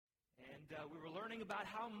we were learning about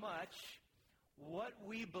how much what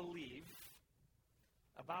we believe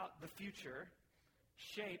about the future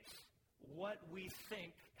shapes what we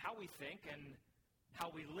think, how we think, and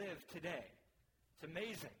how we live today. It's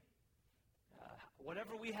amazing.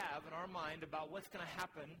 Whatever we have in our mind about what's going to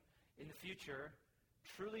happen in the future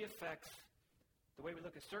truly affects the way we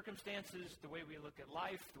look at circumstances, the way we look at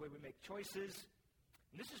life, the way we make choices.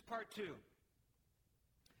 And this is part 2. I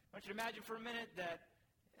want you to imagine for a minute that,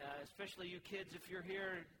 especially you kids, if you're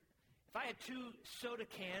here, if I had 2 soda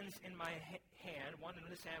cans in my hand, one in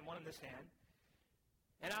this hand, one in this hand,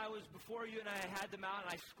 and I was before you and I had them out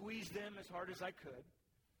and I squeezed them as hard as I could,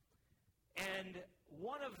 and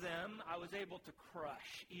one of them I was able to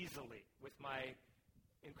crush easily with my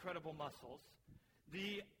incredible muscles.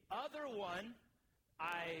 The other one,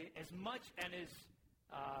 as much and as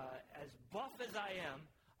buff as I am,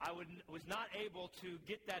 I was not able to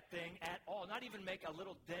get that thing at all, not even make a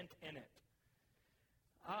little dent in it.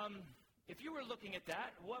 If you were looking at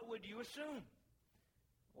that, what would you assume?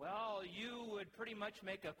 Well, you would pretty much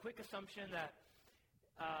make a quick assumption that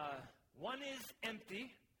one is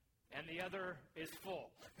empty and the other is full.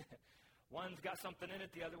 One's got something in it,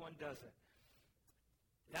 the other one doesn't.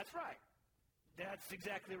 That's right. That's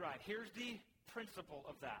exactly right. Here's the principle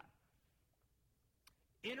of that.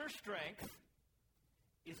 Inner strength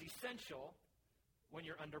is essential when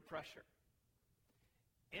you're under pressure.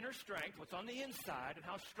 Inner strength, what's on the inside and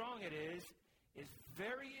how strong it is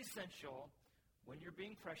very essential when you're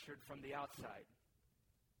being pressured from the outside.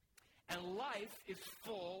 And life is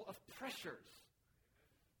full of pressures.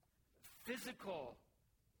 Physical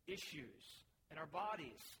issues in our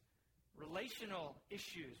bodies, relational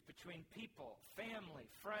issues between people, family,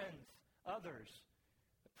 friends, others.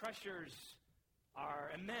 The pressures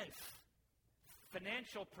are immense.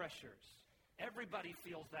 Financial pressures. Everybody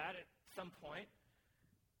feels that at some point.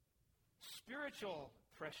 Spiritual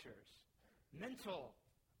pressures, mental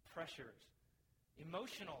pressures,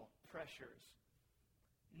 emotional pressures.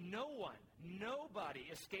 Nobody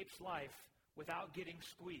escapes life without getting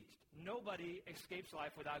squeezed. Nobody escapes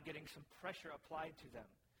life without getting some pressure applied to them.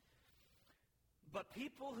 But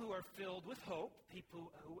people who are filled with hope,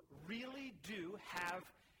 people who really do have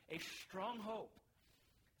a strong hope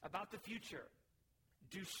about the future,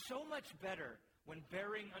 do so much better when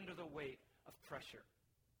bearing under the weight of pressure.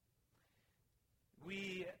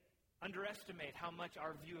 We underestimate how much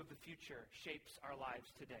our view of the future shapes our lives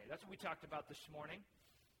today. That's what we talked about this morning.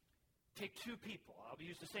 Take 2 people. I'll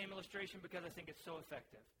use the same illustration because I think it's so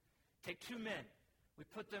effective. Take 2 men. We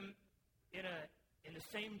put them in the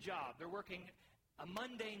same job. They're working a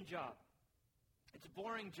mundane job. It's a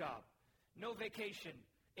boring job. No vacation.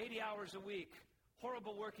 80 hours a week.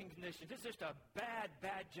 Horrible working conditions. It's just a bad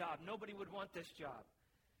job. Nobody would want this job.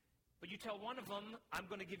 But you tell one of them, I'm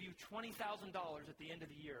going to give you $20,000 at the end of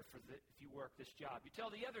the year if you work this job. You tell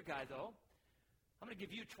the other guy, though, I'm going to give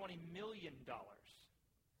you $20 million.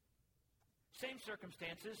 Same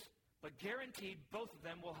circumstances, but guaranteed both of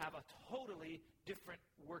them will have a totally different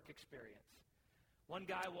work experience. One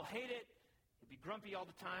guy will hate it. He'll be grumpy all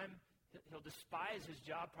the time. He'll despise his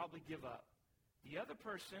job, probably give up. The other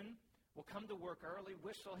person will come to work early,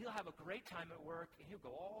 whistle. He'll have a great time at work, and he'll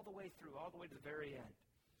go all the way through, all the way to the very end,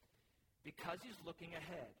 because he's looking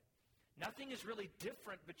ahead. Nothing is really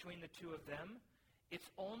different between the two of them. It's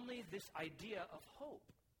only this idea of hope.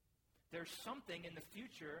 There's something in the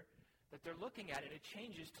future that they're looking at, and it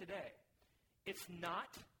changes today. It's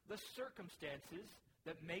not the circumstances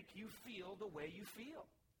that make you feel the way you feel.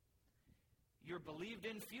 Your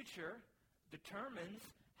believed-in future determines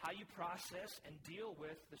how you process and deal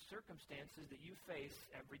with the circumstances that you face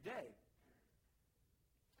every day.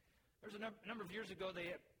 There's a number of years ago,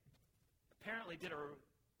 they apparently did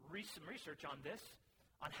some research on this,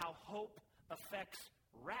 on how hope affects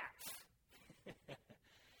rats.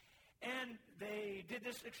 And they did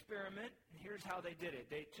this experiment, and here's how they did it.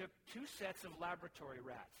 They took 2 sets of laboratory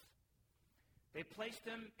rats. They placed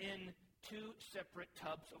them in 2 separate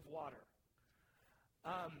tubs of water.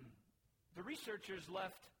 The researchers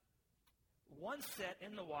left one set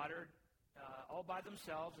in the water all by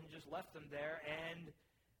themselves and just left them there, and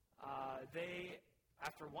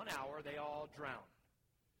after 1 hour, they all drowned.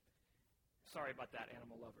 Sorry about that,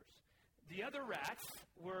 animal lovers. The other rats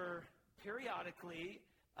were periodically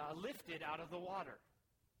lifted out of the water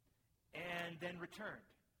and then returned.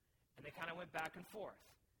 And they kind of went back and forth.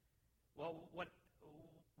 Well,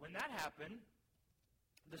 when that happened,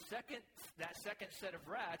 that second set of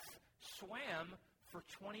rats swam for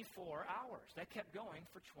 24 hours. They kept going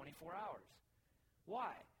for 24 hours.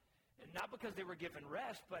 Why? Not because they were given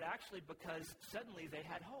rest, but actually because suddenly they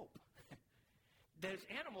had hope. those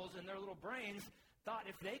animals in their little brains thought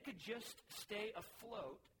if they could just stay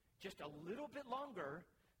afloat just a little bit longer,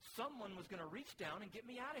 someone was going to reach down and get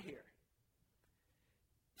me out of here.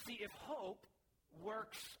 See, if hope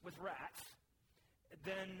works with rats,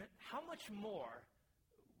 then how much more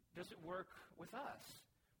does it work with us?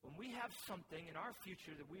 When we have something in our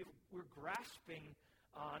future that we're grasping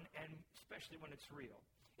on, and especially when it's real.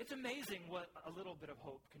 It's amazing what a little bit of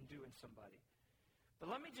hope can do in somebody. But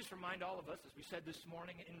let me just remind all of us, as we said this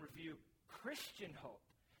morning in review, Christian hope.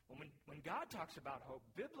 When God talks about hope,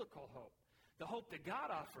 biblical hope, the hope that God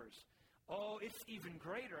offers, it's even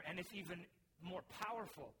greater and it's even more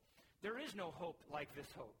powerful. There is no hope like this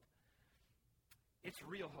hope. It's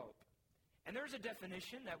real hope. And there's a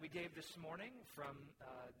definition that we gave this morning from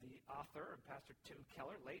the author, Pastor Tim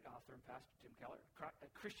Keller, late author and Pastor Tim Keller.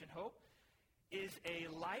 Christian hope is a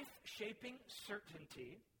life-shaping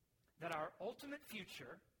certainty that our ultimate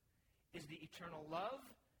future is the eternal love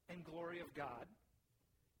and glory of God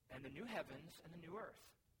and the new heavens and the new earth.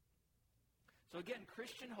 So again,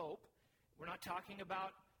 Christian hope, we're not talking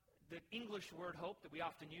about the English word hope that we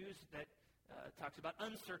often use that talks about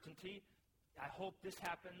uncertainty. I hope this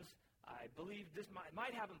happens. I believe this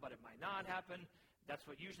might happen, but it might not happen. That's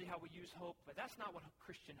usually how we use hope, but that's not what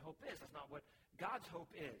Christian hope is. That's not what God's hope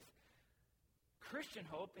is. Christian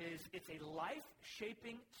hope it's a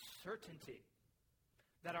life-shaping certainty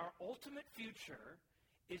that our ultimate future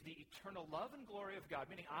is the eternal love and glory of God,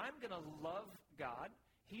 meaning I'm going to love God,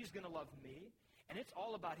 He's going to love me, and it's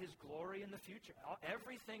all about His glory in the future.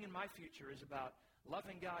 Everything in my future is about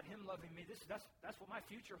loving God, Him loving me. That's what my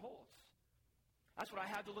future holds. That's what I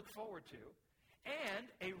have to look forward to. And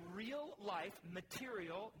a real life,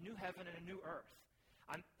 material, new heaven and a new earth.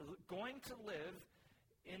 I'm going to live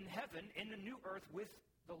in heaven, in a new earth with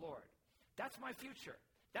the Lord. That's my future.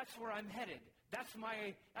 That's where I'm headed. That's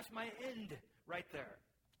my end right there.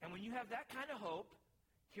 And when you have that kind of hope,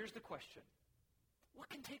 here's the question. What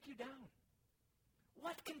can take you down?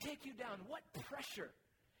 What can take you down? What pressure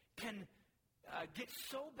can get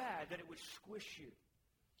so bad that it would squish you?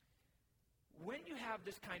 When you have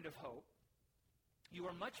this kind of hope, you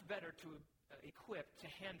are much better equipped to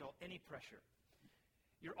handle any pressure.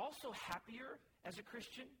 You're also happier as a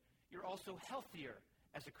Christian. You're also healthier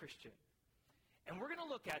as a Christian. And we're going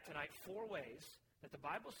to look at tonight 4 ways that the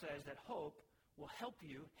Bible says that hope will help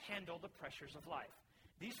you handle the pressures of life.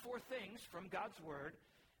 These 4 things from God's Word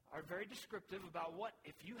are very descriptive about what,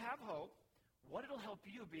 if you have hope, what it'll help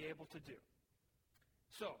you be able to do.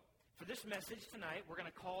 So, for this message tonight, we're going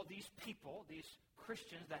to call these people, these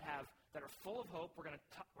Christians that are full of hope, we're going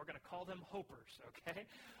to call them hopers, okay?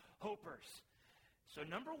 Hopers. So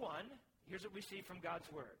number 1, here's what we see from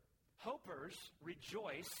God's Word. Hopers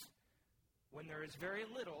rejoice when there is very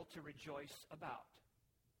little to rejoice about.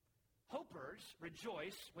 Hopers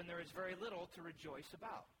rejoice when there is very little to rejoice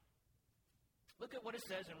about. Look at what it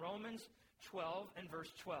says in Romans 12 and verse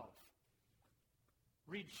 12.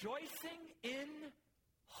 Rejoicing in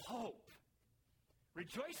hope.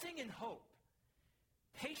 Rejoicing in hope.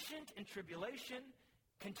 Patient in tribulation,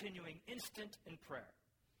 continuing instant in prayer.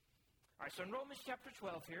 All right, so in Romans chapter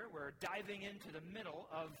 12 here, we're diving into the middle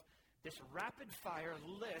of this rapid-fire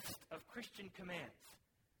list of Christian commands.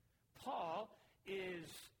 Paul is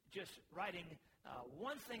just writing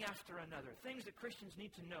one thing after another, things that Christians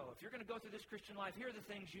need to know. If you're going to go through this Christian life, here are the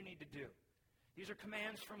things you need to do. These are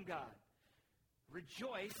commands from God.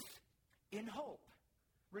 Rejoice in hope.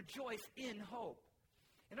 Rejoice in hope.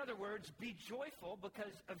 In other words, be joyful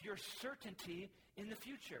because of your certainty in the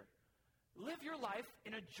future. Live your life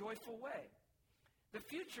in a joyful way. The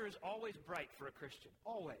future is always bright for a Christian,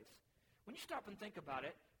 always. When you stop and think about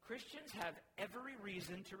it, Christians have every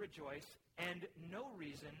reason to rejoice and no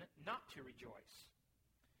reason not to rejoice.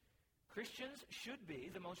 Christians should be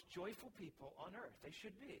the most joyful people on earth. They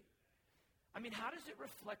should be. I mean, how does it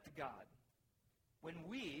reflect God when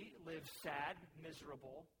we live sad,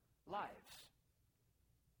 miserable lives?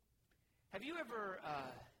 Have you ever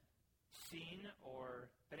seen or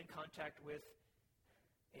been in contact with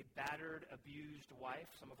a battered, abused wife?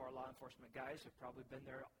 Some of our law enforcement guys have probably been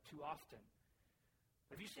there too often.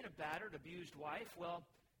 Have you seen a battered, abused wife? Well,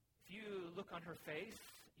 if you look on her face,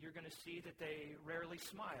 you're going to see that they rarely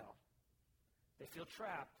smile. They feel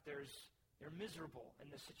trapped. They're miserable in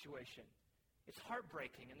this situation. It's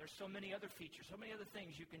heartbreaking, and there's so many other features, so many other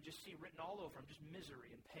things you can just see written all over them, just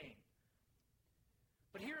misery and pain.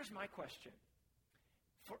 But here's my question.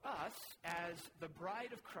 For us, as the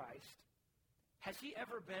bride of Christ, has he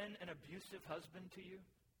ever been an abusive husband to you?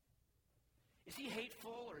 Is he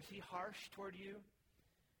hateful or is he harsh toward you?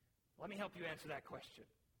 Let me help you answer that question.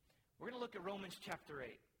 We're going to look at Romans chapter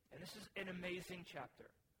 8. And this is an amazing chapter.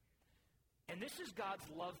 And this is God's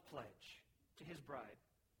love pledge to his bride.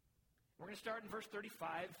 We're going to start in verse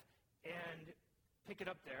 35 and pick it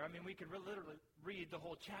up there. I mean, we could literally read the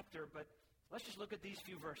whole chapter, but let's just look at these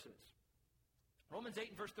few verses. Romans 8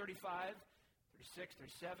 and verse 35, 36,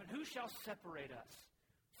 37. Who shall separate us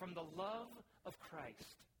from the love of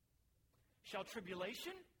Christ? Shall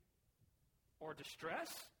tribulation or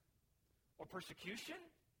distress or persecution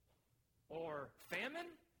or famine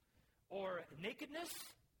or nakedness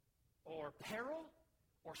or peril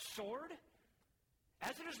or sword?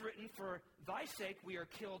 As it is written, for thy sake we are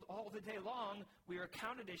killed all the day long. We are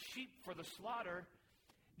counted as sheep for the slaughter.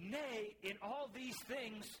 Nay, in all these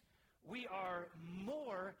things we are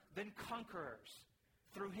more than conquerors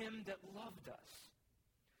through him that loved us.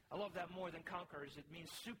 I love that more than conquerors. It means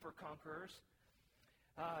super conquerors.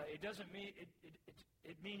 It doesn't mean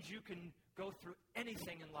it means you can go through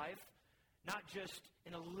anything in life, not just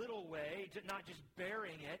in a little way, not just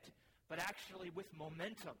bearing it, but actually with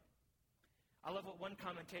momentum. I love what one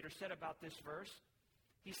commentator said about this verse.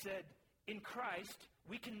 He said, in Christ,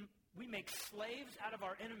 we make slaves out of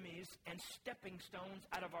our enemies and stepping stones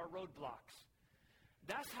out of our roadblocks.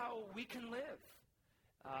 That's how we can live.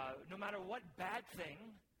 No matter what bad thing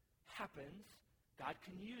happens, God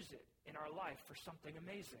can use it in our life for something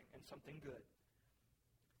amazing and something good.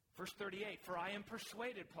 Verse 38, for I am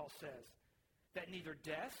persuaded, Paul says, that neither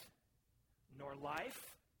death, nor life,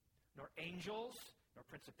 nor angels, nor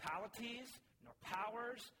principalities, nor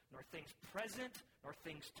powers, nor things present, nor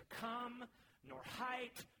things to come, nor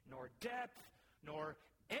height, nor depth, nor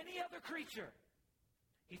any other creature.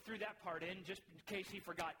 He threw that part in just in case he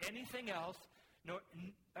forgot anything else, nor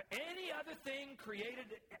any other thing created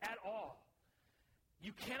at all.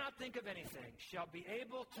 You cannot think of anything shall be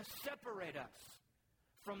able to separate us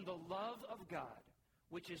from the love of God,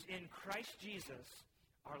 which is in Christ Jesus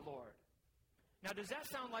our Lord. Now, does that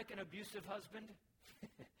sound like an abusive husband?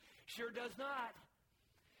 Sure does not.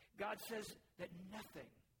 God says that nothing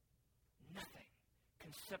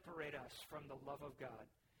can separate us from the love of God.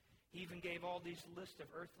 He even gave all these lists of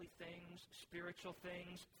earthly things, spiritual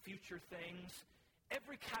things, future things,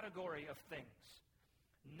 every category of things.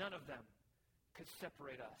 None of them could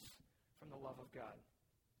separate us from the love of God.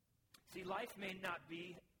 See, life may not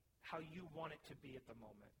be how you want it to be at the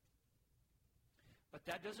moment. But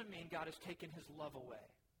that doesn't mean God has taken his love away.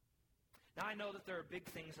 Now, I know that there are big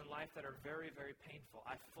things in life that are very, very painful.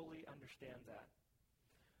 I fully understand that.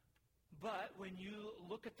 But when you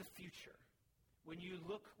look at the future, when you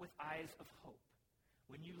look with eyes of hope,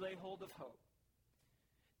 when you lay hold of hope,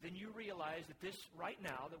 then you realize that this right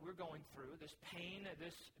now that we're going through, this pain,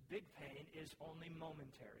 this big pain, is only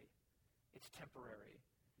momentary. It's temporary.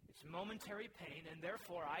 It's momentary pain, and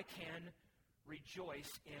therefore I can rejoice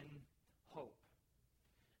in hope.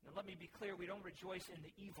 Now, let me be clear, we don't rejoice in the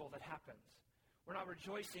evil that happens. We're not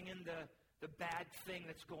rejoicing in the bad thing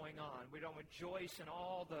that's going on. We don't rejoice in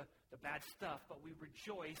all the bad stuff, but we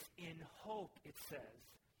rejoice in hope, it says.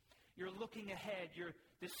 You're looking ahead. You're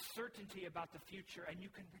this certainty about the future, and you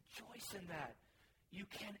can rejoice in that. You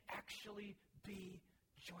can actually be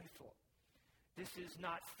joyful. This is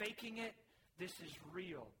not faking it. This is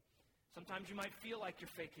real. Sometimes you might feel like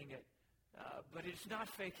you're faking it, but it's not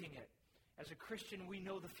faking it. As a Christian, we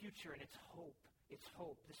know the future, and it's hope. It's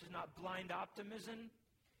hope. This is not blind optimism.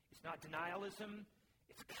 It's not denialism.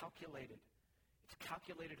 It's calculated. It's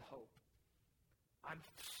calculated hope. I'm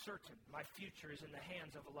certain my future is in the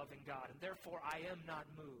hands of a loving God, and therefore I am not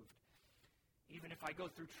moved. Even if I go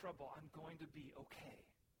through trouble, I'm going to be okay.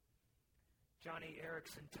 Johnny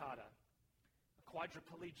Erickson Tata, a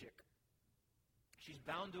quadriplegic. She's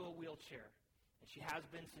bound to a wheelchair, and she has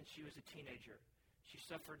been since she was a teenager. She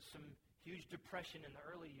suffered some huge depression in the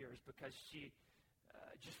early years because she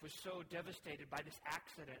just was so devastated by this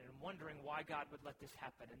accident and wondering why God would let this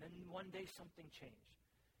happen. And then one day something changed,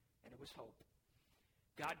 and it was hope.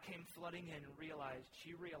 God came flooding in and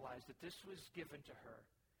she realized that this was given to her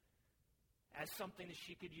as something that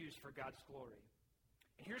she could use for God's glory.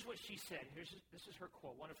 And here's what she said. This is her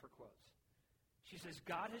quote, one of her quotes. She says,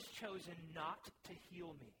 God has chosen not to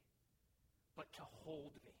heal me, but to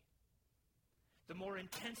hold me. The more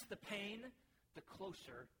intense the pain, the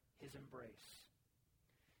closer his embrace.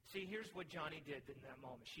 See, here's what Johnny did in that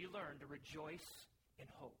moment. She learned to rejoice in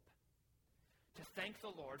hope, to thank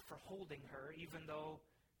the Lord for holding her even though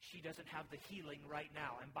she doesn't have the healing right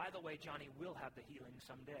now. And by the way, Johnny will have the healing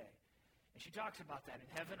someday. And she talks about that.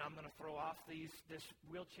 In heaven, I'm going to throw off this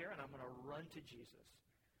wheelchair and I'm going to run to Jesus.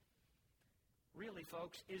 Really,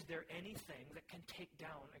 folks, is there anything that can take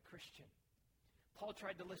down a Christian? Paul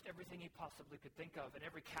tried to list everything he possibly could think of in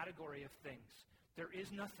every category of things There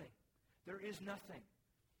is nothing. There is nothing.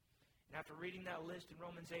 And after reading that list in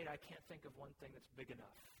Romans 8, I can't think of one thing that's big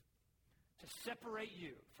enough to separate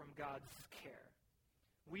you from God's care.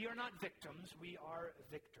 We are not victims. We are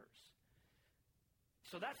victors.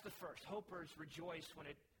 So that's the first. Hopers rejoice when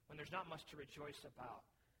there's not much to rejoice about.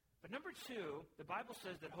 But number two, the Bible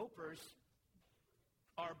says that hopers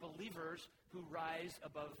are believers who rise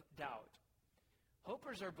above doubt.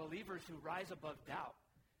 Hopers are believers who rise above doubt.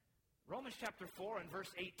 Romans chapter 4 and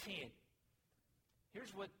verse 18.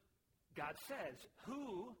 Here's what God says.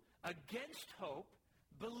 Who, against hope,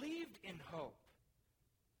 believed in hope,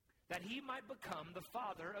 that he might become the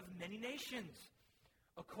father of many nations.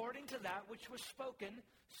 According to that which was spoken,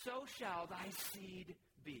 so shall thy seed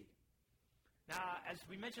be. Now, as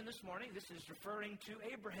we mentioned this morning, this is referring to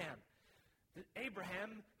Abraham.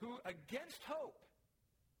 Abraham, who against hope,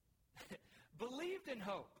 believed in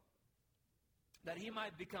hope, that he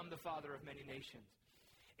might become the father of many nations.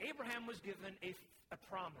 Abraham was given a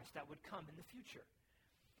promise that would come in the future.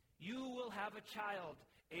 You will have a child,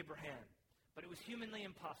 Abraham. But it was humanly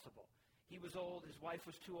impossible. He was old. His wife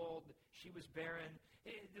was too old. She was barren.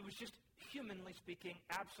 It was just, humanly speaking,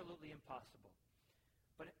 absolutely impossible.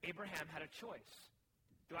 But Abraham had a choice.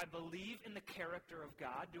 Do I believe in the character of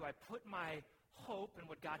God? Do I put my hope in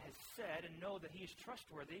what God has said and know that he's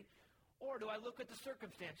trustworthy? Or do I look at the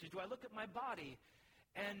circumstances? Do I look at my body?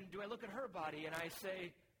 And do I look at her body and I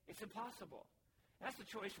say, it's impossible? That's the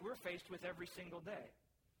choice we're faced with every single day.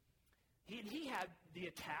 He had the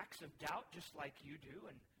attacks of doubt just like you do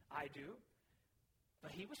and I do.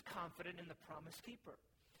 But he was confident in the promise keeper.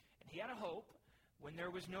 And he had a hope when there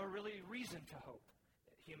was no really reason to hope,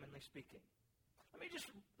 humanly speaking. Let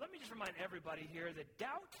me just remind everybody here that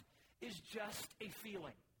doubt is just a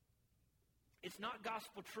feeling. It's not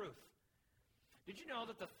gospel truth. Did you know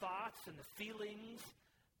that the thoughts and the feelings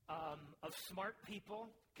of smart people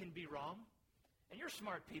can be wrong? And you're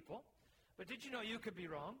smart people, but did you know you could be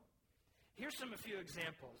wrong? Here's a few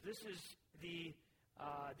examples. This is the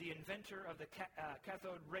inventor of the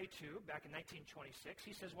cathode ray tube back in 1926.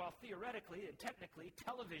 He says, while theoretically and technically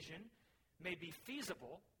television may be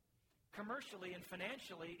feasible, commercially and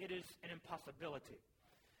financially it is an impossibility.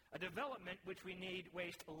 A development which we need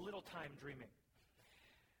waste a little time dreaming.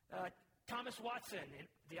 Thomas Watson,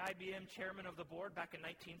 the IBM chairman of the board back in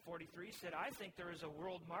 1943, said, I think there is a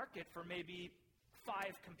world market for maybe 5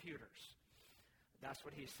 computers. That's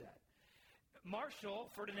what he said. Marshal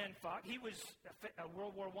Ferdinand Foch, he was a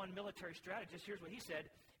World War I military strategist. Here's what he said.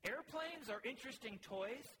 Airplanes are interesting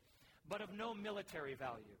toys, but of no military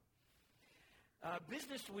value.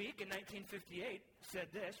 Business Week in 1958 said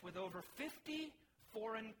this, with over 50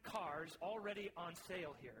 foreign cars already on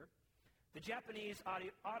sale here, the Japanese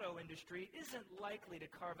auto industry isn't likely to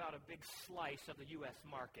carve out a big slice of the U.S.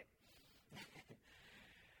 market.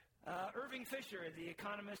 Irving Fisher, the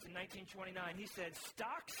economist in 1929, he said,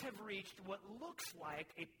 stocks have reached what looks like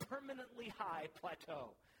a permanently high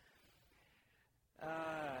plateau.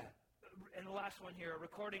 And the last one here, a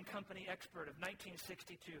recording company expert of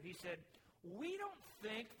 1962, he said, we don't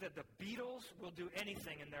think that the Beatles will do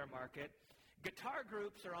anything in their market. Guitar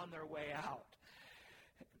groups are on their way out.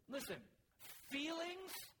 Listen,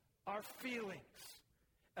 feelings are feelings.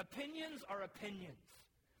 Opinions are opinions.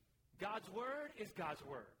 God's word is God's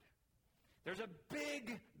word. There's a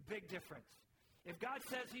big, big difference. If God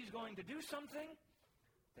says he's going to do something,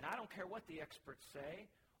 then I don't care what the experts say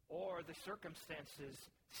or the circumstances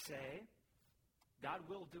say. God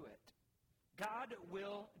will do it. God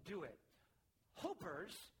will do it.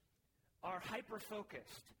 Hopers are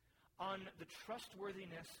hyper-focused on the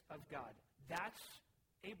trustworthiness of God. That's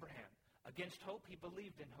Abraham. Against hope, he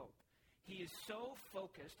believed in hope. He is so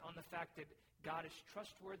focused on the fact that God is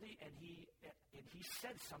trustworthy and he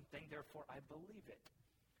said something, therefore I believe it.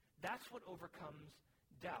 That's what overcomes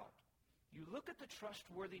doubt. You look at the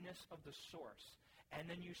trustworthiness of the source and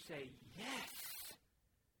then you say, yes,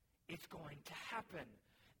 it's going to happen.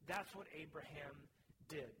 That's what Abraham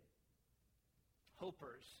did.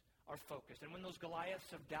 Hopers are focused. And when those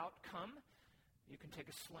Goliaths of doubt come, you can take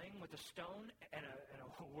a sling with a stone and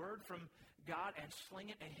a word from God and sling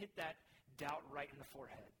it and hit that doubt right in the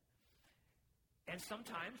forehead. And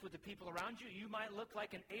sometimes with the people around you, you might look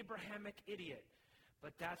like an Abrahamic idiot.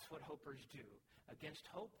 But that's what hopers do. Against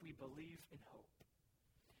hope, we believe in hope.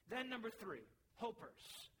 Then number 3,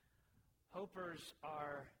 hopers. Hopers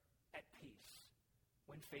are at peace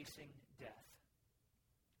when facing death.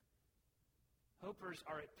 Hopers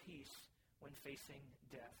are at peace when facing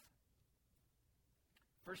death.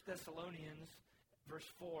 1 Thessalonians verse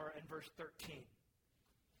 4 and verse 13.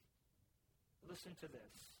 Listen to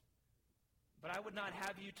this. But I would not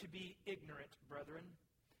have you to be ignorant, brethren,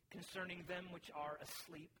 concerning them which are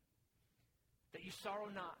asleep, that you sorrow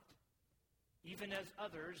not, even as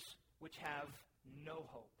others which have no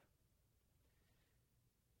hope.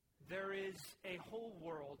 There is a whole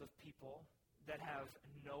world of people that have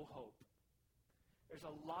no hope. There's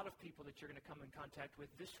a lot of people that you're going to come in contact with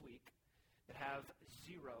this week that have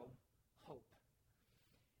zero hope.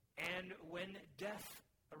 And when death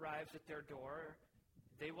arrives at their door,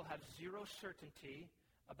 they will have zero certainty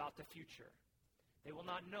about the future. They will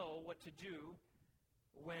not know what to do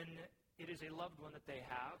when it is a loved one that they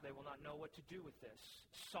have. They will not know what to do with this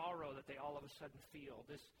sorrow that they all of a sudden feel,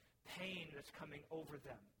 this pain that's coming over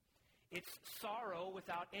them. It's sorrow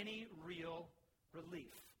without any real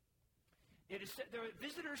relief. It is said, there are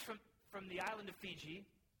visitors from the island of Fiji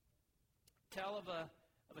tell of a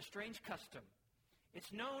strange custom.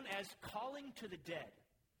 It's known as calling to the dead.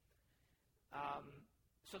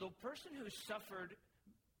 So the person who suffered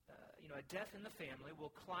a death in the family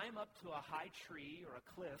will climb up to a high tree or a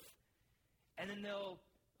cliff, and then they'll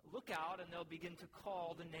look out and they'll begin to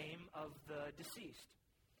call the name of the deceased.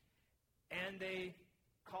 And they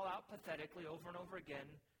call out pathetically over and over again,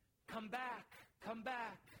 "Come back, come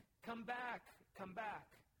back, come back, come back."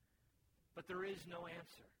 But there is no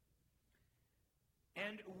answer.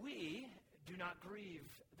 And we do not grieve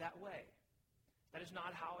that way. That is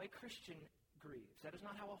not how a Christian grieves. That is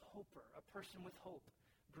not how a hoper, a person with hope,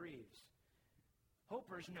 grieves.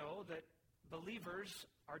 Hopers know that believers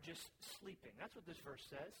are just sleeping. That's what this verse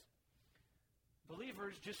says.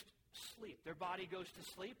 Believers just sleep. Their body goes to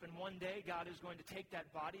sleep, and one day God is going to take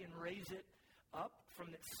that body and raise it up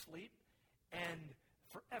from its sleep, and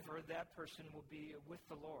forever that person will be with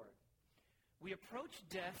the Lord. We approach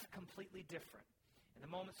death completely different. In the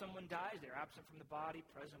moment someone dies, they're absent from the body,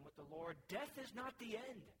 present with the Lord. Death is not the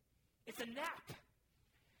end. It's a nap.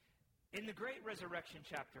 In the great resurrection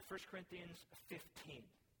chapter, 1 Corinthians 15.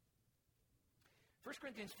 1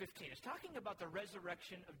 Corinthians 15 is talking about the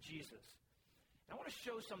resurrection of Jesus. And I want to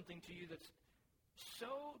show something to you that's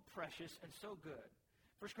so precious and so good.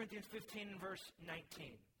 1 Corinthians 15 and verse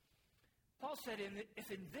 19. Paul said,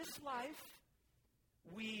 if in this life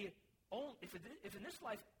if in this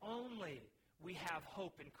life only we have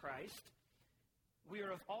hope in Christ, we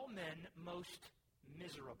are of all men most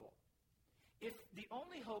miserable. If the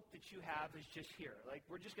only hope that you have is just here, like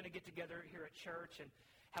we're just going to get together here at church and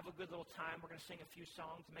have a good little time, we're going to sing a few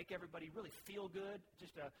songs, make everybody really feel good,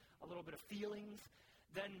 just a little bit of feelings,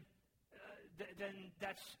 then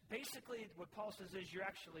that's basically what Paul says is you're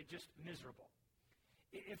actually just miserable.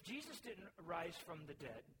 If Jesus didn't rise from the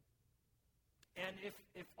dead, and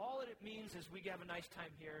if all it means is we have a nice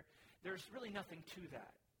time here, there's really nothing to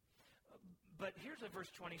that. But here's what verse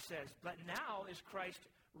 20 says, "But now is Christ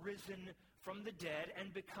risen from the dead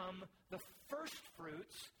and become the first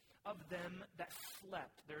fruits of them that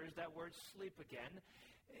slept." There is that word sleep again.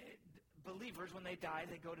 Believers, when they die,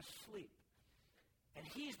 they go to sleep. And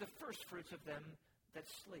he's the first fruits of them that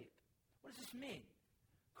sleep. What does this mean?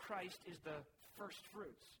 Christ is the first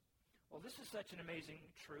fruits. Well, this is such an amazing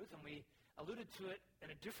truth, and we alluded to it in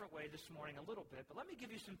a different way this morning a little bit, but let me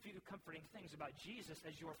give you some few comforting things about Jesus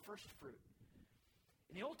as your first fruit.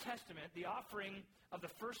 In the Old Testament, the offering of the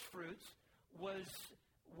first fruits was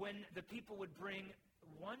when the people would bring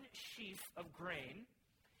one sheaf of grain,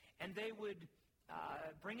 and they would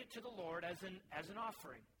bring it to the Lord as an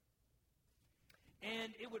offering.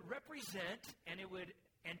 And it would represent and it would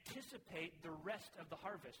anticipate the rest of the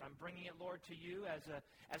harvest. I'm bringing it, Lord, to you as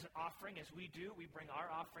an offering, as we do. We bring our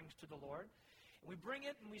offerings to the Lord. And we bring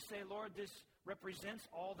it and we say, Lord, this represents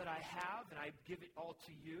all that I have, and I give it all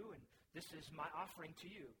to you, and this is my offering to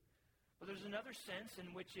you. But there's another sense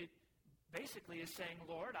in which it basically is saying,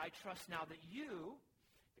 Lord, I trust now that you,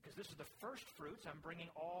 because this is the first fruits, I'm bringing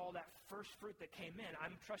all that first fruit that came in.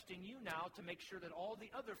 I'm trusting you now to make sure that all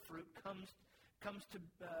the other fruit comes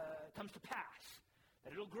to pass,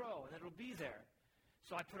 that it'll grow and that it'll be there.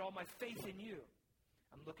 So I put all my faith in you.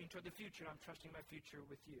 I'm looking toward the future. I'm trusting my future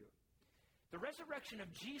with you. The resurrection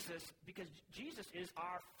of Jesus, because Jesus is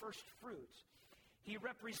our first fruits, he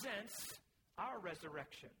represents our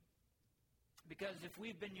resurrection. Because if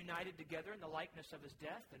we've been united together in the likeness of his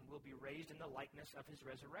death, then we'll be raised in the likeness of his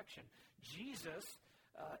resurrection. Jesus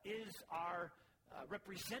is our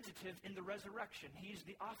representative in the resurrection. He's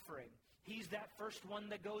the offering. He's that first one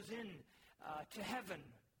that goes in to heaven.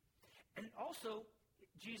 And also,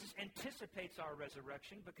 Jesus anticipates our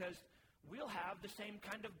resurrection because we'll have the same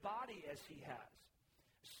kind of body as he has.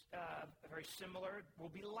 Very similar, we'll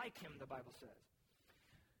be like him, the Bible says.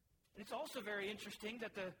 And it's also very interesting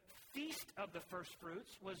that the feast of the first fruits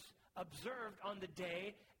was observed on the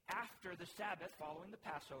day after the Sabbath following the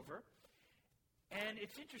Passover. And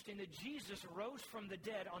it's interesting that Jesus rose from the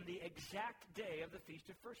dead on the exact day of the Feast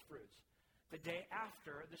of First Fruits, the day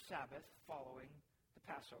after the Sabbath following the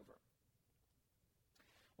Passover.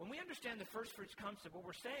 When we understand the first fruits concept, what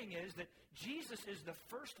we're saying is that Jesus is the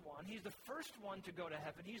first one. He's the first one to go to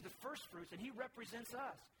heaven. He's the first fruits, and he represents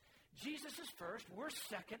us. Jesus is first. We're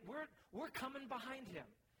second. We're coming behind him.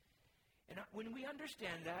 And when we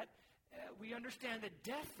understand that, we understand that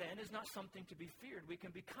death then is not something to be feared. We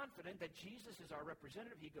can be confident that Jesus is our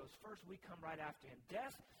representative. He goes first. We come right after him.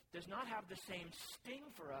 Death does not have the same sting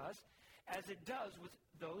for us as it does with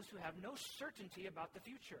those who have no certainty about the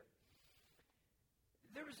future.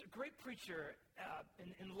 There was a great preacher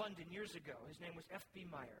in London years ago. His name was F.B.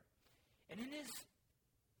 Meyer. And in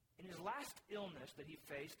his last illness that he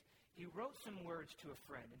faced, he wrote some words to a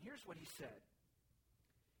friend. And here's what he said.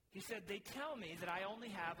 He said, "They tell me that I only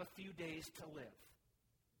have a few days to live.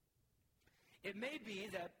 It may be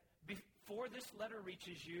that before this letter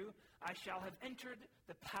reaches you, I shall have entered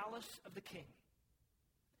the palace of the king.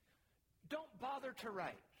 Don't bother to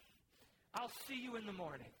write. I'll see you in the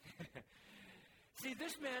morning." See,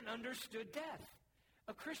 this man understood death.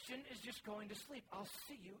 A Christian is just going to sleep. I'll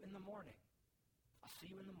see you in the morning. I'll see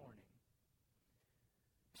you in the morning.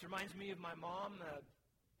 This reminds me of my mom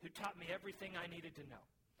who taught me everything I needed to know.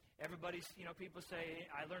 Everybody's, people say,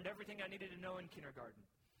 I learned everything I needed to know in kindergarten.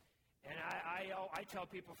 And I tell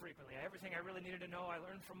people frequently, everything I really needed to know, I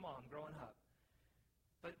learned from Mom growing up.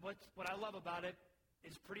 But what I love about it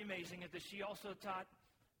is pretty amazing is that she also taught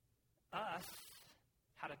us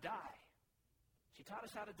how to die. She taught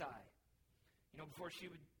us how to die. Before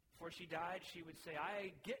she died, she would say,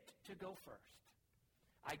 I get to go first.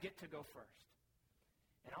 I get to go first.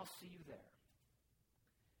 And I'll see you there.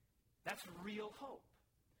 That's real hope.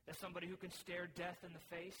 That's somebody who can stare death in the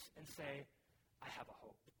face and say, I have a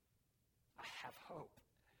hope. I have hope.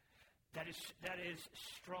 That is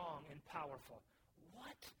strong and powerful.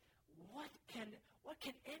 What can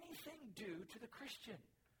anything do to the Christian?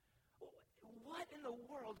 What in the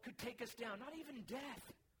world could take us down? Not even death.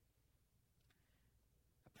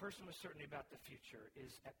 A person with certainty about the future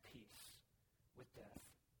is at peace with death.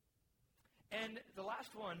 And the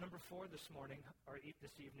last one, number 4 this morning, or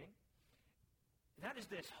this evening, that is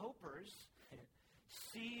this: hopers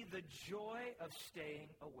see the joy of staying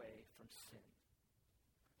away from sin.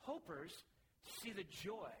 Hopers see the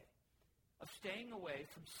joy of staying away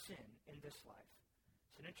from sin in this life.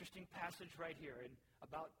 It's an interesting passage right here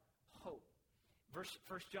about hope. 1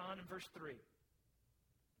 John and verse 3.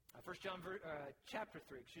 1 John chapter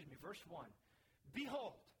 3, verse 1.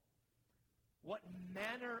 Behold, what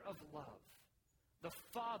manner of love the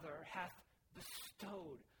Father hath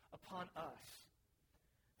bestowed upon us,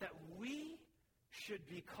 that we should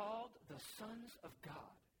be called the sons of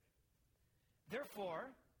God. Therefore,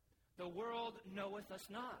 the world knoweth us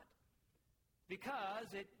not,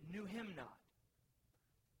 because it knew him not.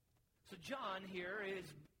 So John here is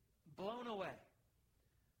blown away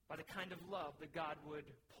by the kind of love that God would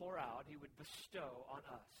pour out, he would bestow on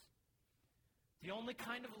us. The only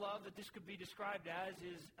kind of love that this could be described as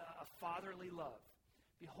is a fatherly love.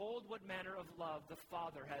 Behold what manner of love the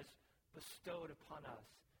Father has bestowed upon us.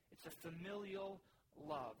 It's a familial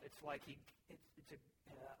love. It's like it's a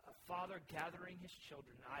father gathering his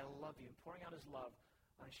children. I love you, and pouring out his love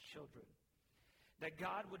on his children. That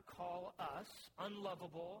God would call us,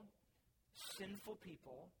 unlovable, sinful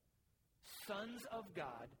people, sons of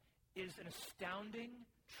God, is an astounding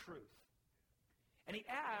truth. And he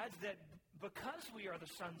adds that because we are the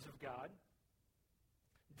sons of God,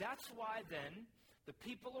 that's why then the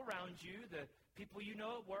people around you, the people you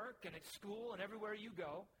know at work and at school and everywhere you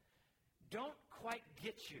go, don't quite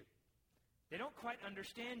get you. They don't quite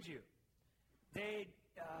understand you. They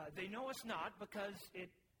know us not because it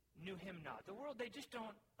knew him not. The world, they just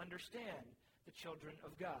don't understand the children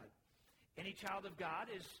of God. Any child of God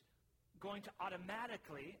is going to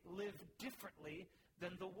automatically live differently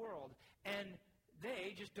than the world. And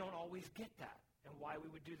they just don't always get that and why we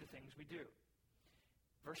would do the things we do.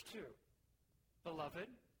 Verse 2, Beloved,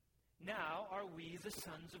 now are we the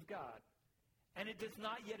sons of God, and it does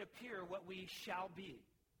not yet appear what we shall be.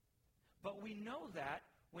 But we know that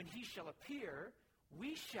when he shall appear,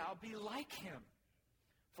 we shall be like him,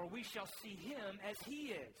 for we shall see him as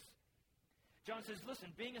he is. John says,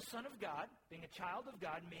 listen, being a son of God, being a child of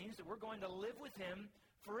God, means that we're going to live with him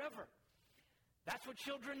forever. That's what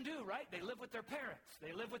children do, right? They live with their parents.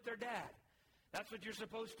 They live with their dad. That's what you're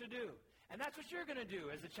supposed to do. And that's what you're going to do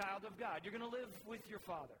as a child of God. You're going to live with your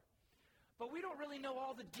father. But we don't really know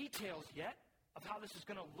all the details yet of how this is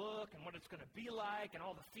going to look and what it's going to be like and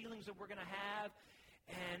all the feelings that we're going to have.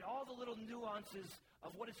 and all the little nuances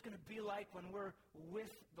of what it's going to be like when we're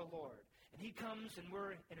with the Lord. And he comes and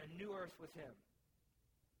we're in a new earth with him.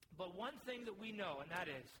 But one thing that we know, and that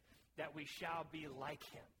is that we shall be like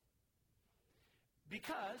him.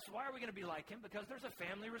 Because, why are we going to be like him? Because there's a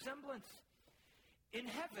family resemblance. In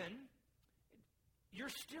heaven, you're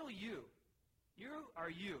still you. You are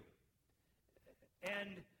you.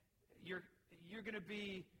 And you're going to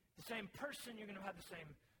be the same person. You're going to have the same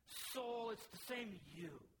soul. It's the same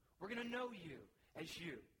you. We're going to know you as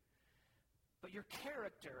you. But your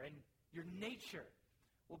character and your nature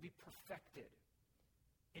will be perfected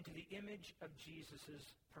into the image of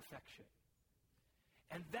Jesus' perfection.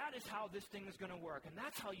 And that is how this thing is going to work. And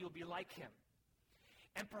that's how you'll be like him.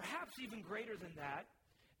 And perhaps even greater than that,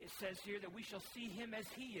 it says here that we shall see him as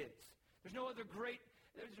he is. There's no other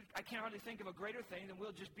I can't hardly think of a greater thing than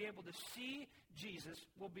we'll just be able to see Jesus.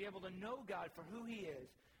 We'll be able to know God for who he is.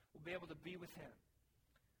 We'll be able to be with him.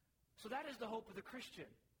 So that is the hope of the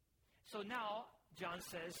Christian. So now, John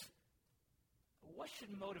says, what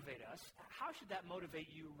should motivate us? How should that motivate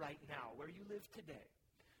you right now, where you live today?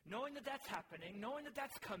 Knowing that that's happening, knowing that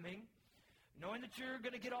that's coming, knowing that you're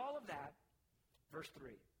going to get all of that. Verse 3.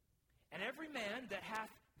 And every man that hath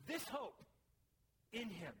this hope in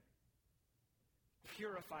him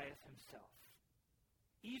purifieth himself,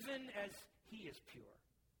 even as he is pure.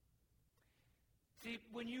 See,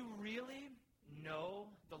 when you really know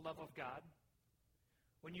the love of God,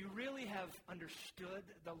 when you really have understood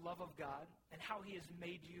the love of God and how he has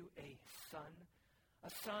made you a son,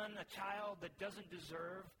 a child that doesn't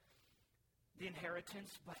deserve the inheritance,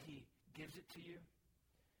 but he gives it to you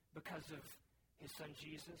because of his son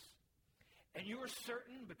Jesus. And you are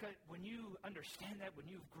certain, because when you understand that, when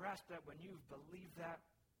you've grasped that, when you've believed that,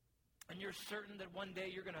 and you're certain that one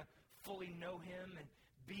day you're going to fully know him and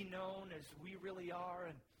be known as we really are,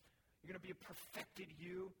 and you're going to be a perfected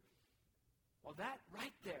you. Well, that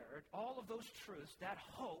right there, all of those truths, that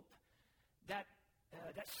hope, that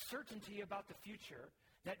certainty about the future,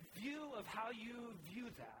 that view of how you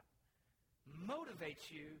view that,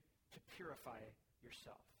 motivates you to purify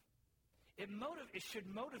yourself. It should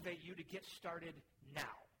motivate you to get started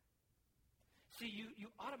now. See, you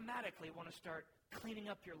automatically want to start cleaning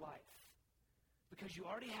up your life because you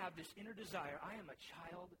already have this inner desire. I am a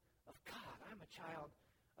child of God. I am a child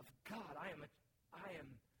of God. I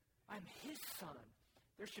am his son.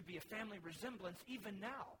 There should be a family resemblance even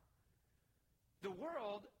now. The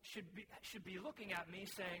world should be looking at me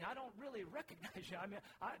saying, I don't really recognize you. I mean,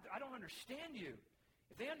 I don't understand you.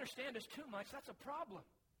 If they understand us too much, that's a problem.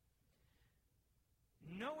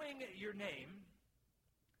 Knowing your name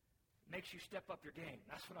makes you step up your game.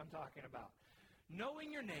 That's what I'm talking about. Knowing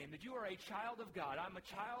your name, that you are a child of God, I'm a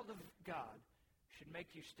child of God, should make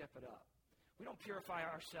you step it up. We don't purify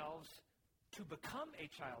ourselves to become a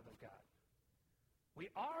child of God. We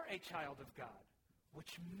are a child of God,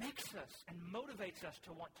 which makes us and motivates us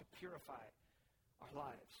to want to purify our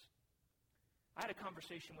lives. I had a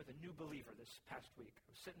conversation with a new believer this past week. I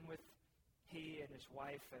was sitting with he and his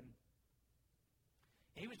wife, and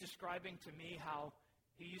he was describing to me how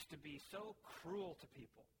he used to be so cruel to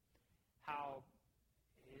people, how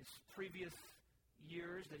his previous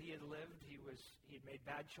years that he had lived, he had made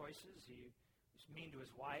bad choices. He was mean to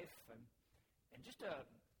his wife, and just a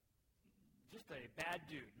bad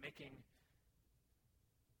dude, making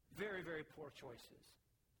very, very poor choices.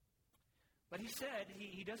 But he said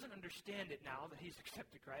he doesn't understand it now that he's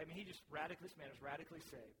accepted Christ. I mean, this man is radically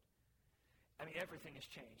saved. I mean, everything has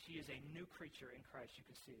changed. He is a new creature in Christ. You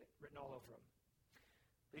can see it written all over him.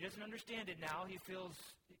 But he doesn't understand it now.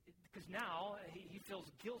 Because now he feels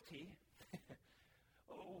guilty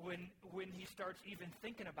when he starts even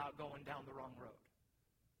thinking about going down the wrong road.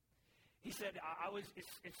 He said,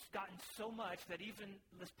 it's gotten so much that even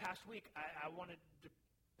this past week, I wanted to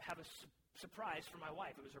have a surprise for my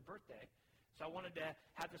wife. It was her birthday. So I wanted to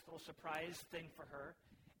have this little surprise thing for her.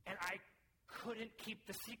 And I couldn't keep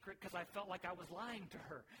the secret because I felt like I was lying to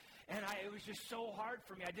her. And it was just so hard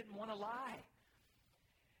for me. I didn't want to lie.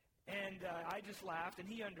 And I just laughed, and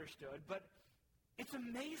he understood. But it's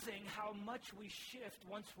amazing how much we shift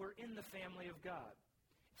once we're in the family of God.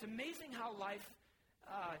 It's amazing how life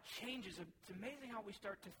changes. It's amazing how we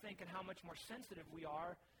start to think and how much more sensitive we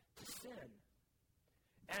are to sin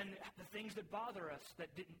and the things that bother us that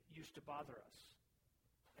didn't used to bother us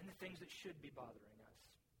and the things that should be bothering us.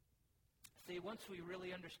 See, once we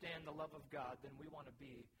really understand the love of God, then we want to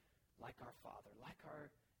be like our Father, like our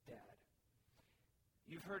Dad.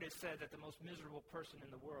 You've heard it said that the most miserable person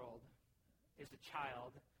in the world is the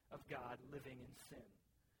child of God living in sin.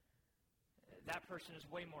 That person is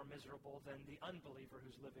way more miserable than the unbeliever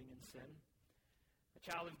who's living in sin. A A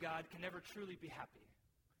child of God can never truly be happy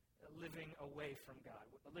living away from God,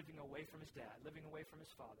 living away from his dad, living away from his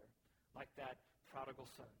father, like that prodigal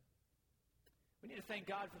son. We need to thank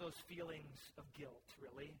God for those feelings of guilt,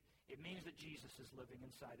 really. It means that Jesus is living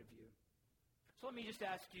inside of you. So let me just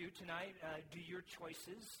ask you tonight, do your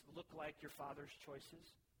choices look like your Father's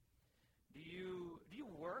choices? Do you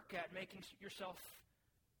work at making yourself,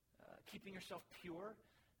 keeping yourself pure?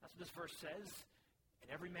 That's what this verse says. And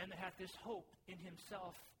every man that hath this hope in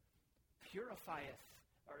himself purifieth,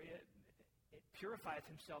 or it purifieth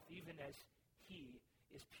himself even as he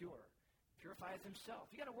is pure. Purifieth himself.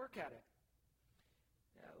 You got to work at it.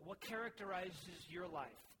 What characterizes your life?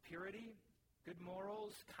 Purity, good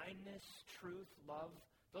morals, kindness, truth, love.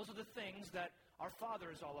 Those are the things that our Father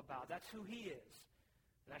is all about. That's who he is.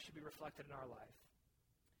 And that should be reflected in our life.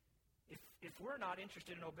 If we're not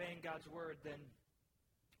interested in obeying God's word, then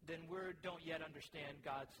we don't yet understand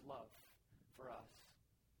God's love for us.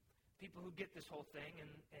 People who get this whole thing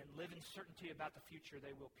and live in certainty about the future,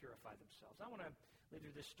 they will purify themselves. I want to leave you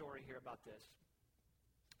this story here about this.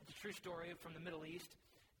 It's a true story from the Middle East.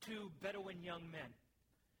 Two Bedouin young men.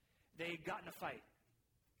 They got in a fight.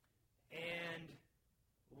 And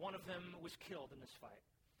one of them was killed in this fight.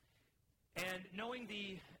 And knowing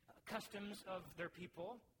the customs of their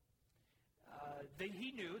people, he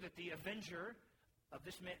knew that the avenger of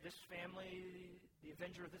this family, the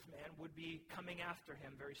avenger of this man, would be coming after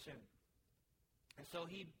him very soon. And so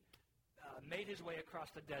he made his way across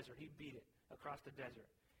the desert. He beat it across the desert.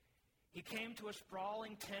 He came to a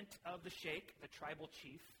sprawling tent of the sheikh, the tribal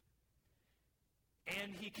chief.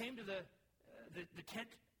 And he came to the tent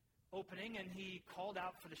opening, and he called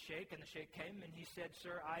out for the sheikh, and the sheikh came, and he said,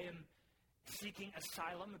 "Sir, I am seeking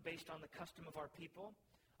asylum based on the custom of our people,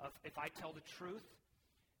 if I tell the truth,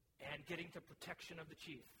 and getting to protection of the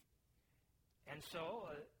chief." And so,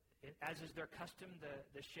 as is their custom,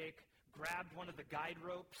 the sheikh grabbed one of the guide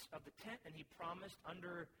ropes of the tent, and he promised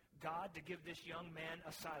under God to give this young man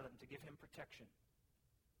asylum, to give him protection.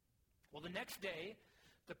 Well, the next day,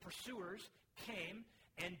 the pursuers came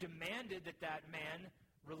and demanded that man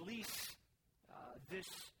release this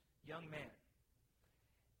young man.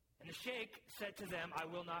 And the sheikh said to them, "I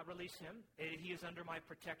will not release him. He is under my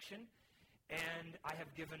protection, and I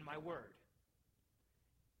have given my word."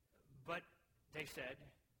 But they said,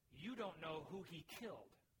 "You don't know who he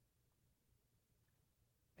killed."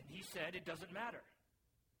 And he said, "It doesn't matter."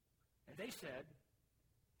 And they said,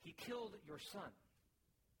 "He killed your son."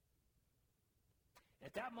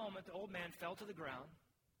 At that moment, the old man fell to the ground,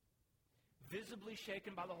 visibly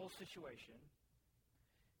shaken by the whole situation.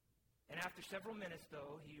 And after several minutes,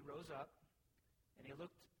 though, he rose up and he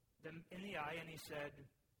looked them in the eye and he said,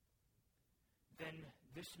 "Then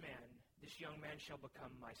this young man shall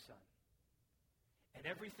become my son. And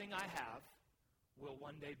everything I have will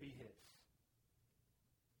one day be his."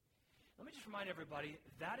 Let me just remind everybody,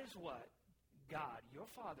 that is what God, your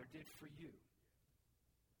Father, did for you.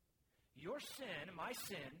 Your sin, my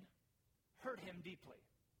sin, hurt him deeply.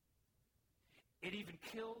 It even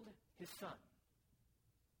killed his son.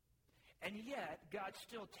 And yet, God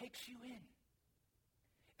still takes you in.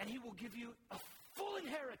 And he will give you a full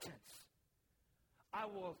inheritance. "I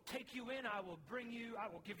will take you in, I will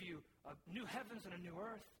give you a new heavens and a new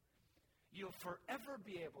earth. You'll forever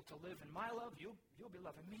be able to live in my love. You'll be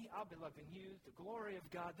loving me, I'll be loving you. The glory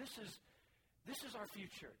of God. This is our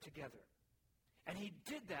future together." And he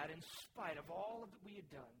did that in spite of all that we had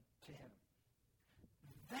done to him.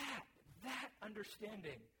 That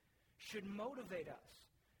understanding should motivate us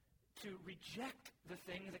to reject the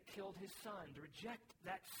thing that killed his son, to reject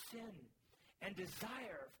that sin, and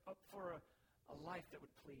desire for a life that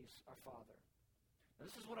would please our Father. Now,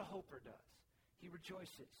 this is what a hoper does. He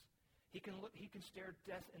rejoices. He can stare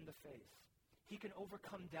death in the face. He can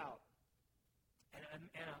overcome doubt. And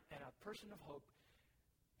a person of hope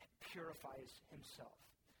purifies himself.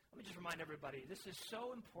 Let me just remind everybody, this is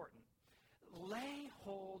so important. Lay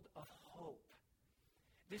hold of hope.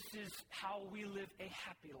 This is how we live a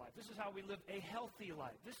happy life. This is how we live a healthy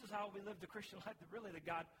life. This is how we live the Christian life that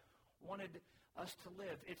God wanted us to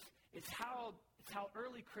live. It's how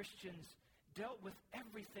early Christians dealt with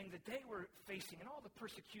everything that they were facing, and all the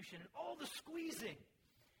persecution, and all the squeezing,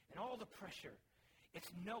 and all the pressure.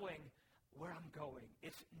 It's knowing where I'm going.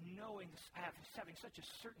 It's knowing, having such a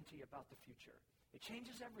certainty about the future. It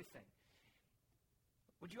changes everything.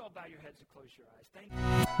 Would you all bow your heads and close your eyes? Thank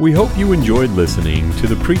you. We hope you enjoyed listening to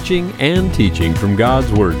the preaching and teaching from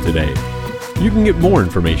God's Word today. You can get more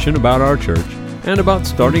information about our church and about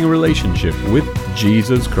starting a relationship with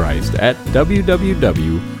Jesus Christ at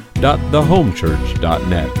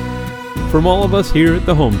www.thehomechurch.net. From all of us here at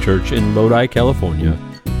the Home Church in Lodi, California,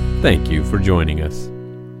 thank you for joining us.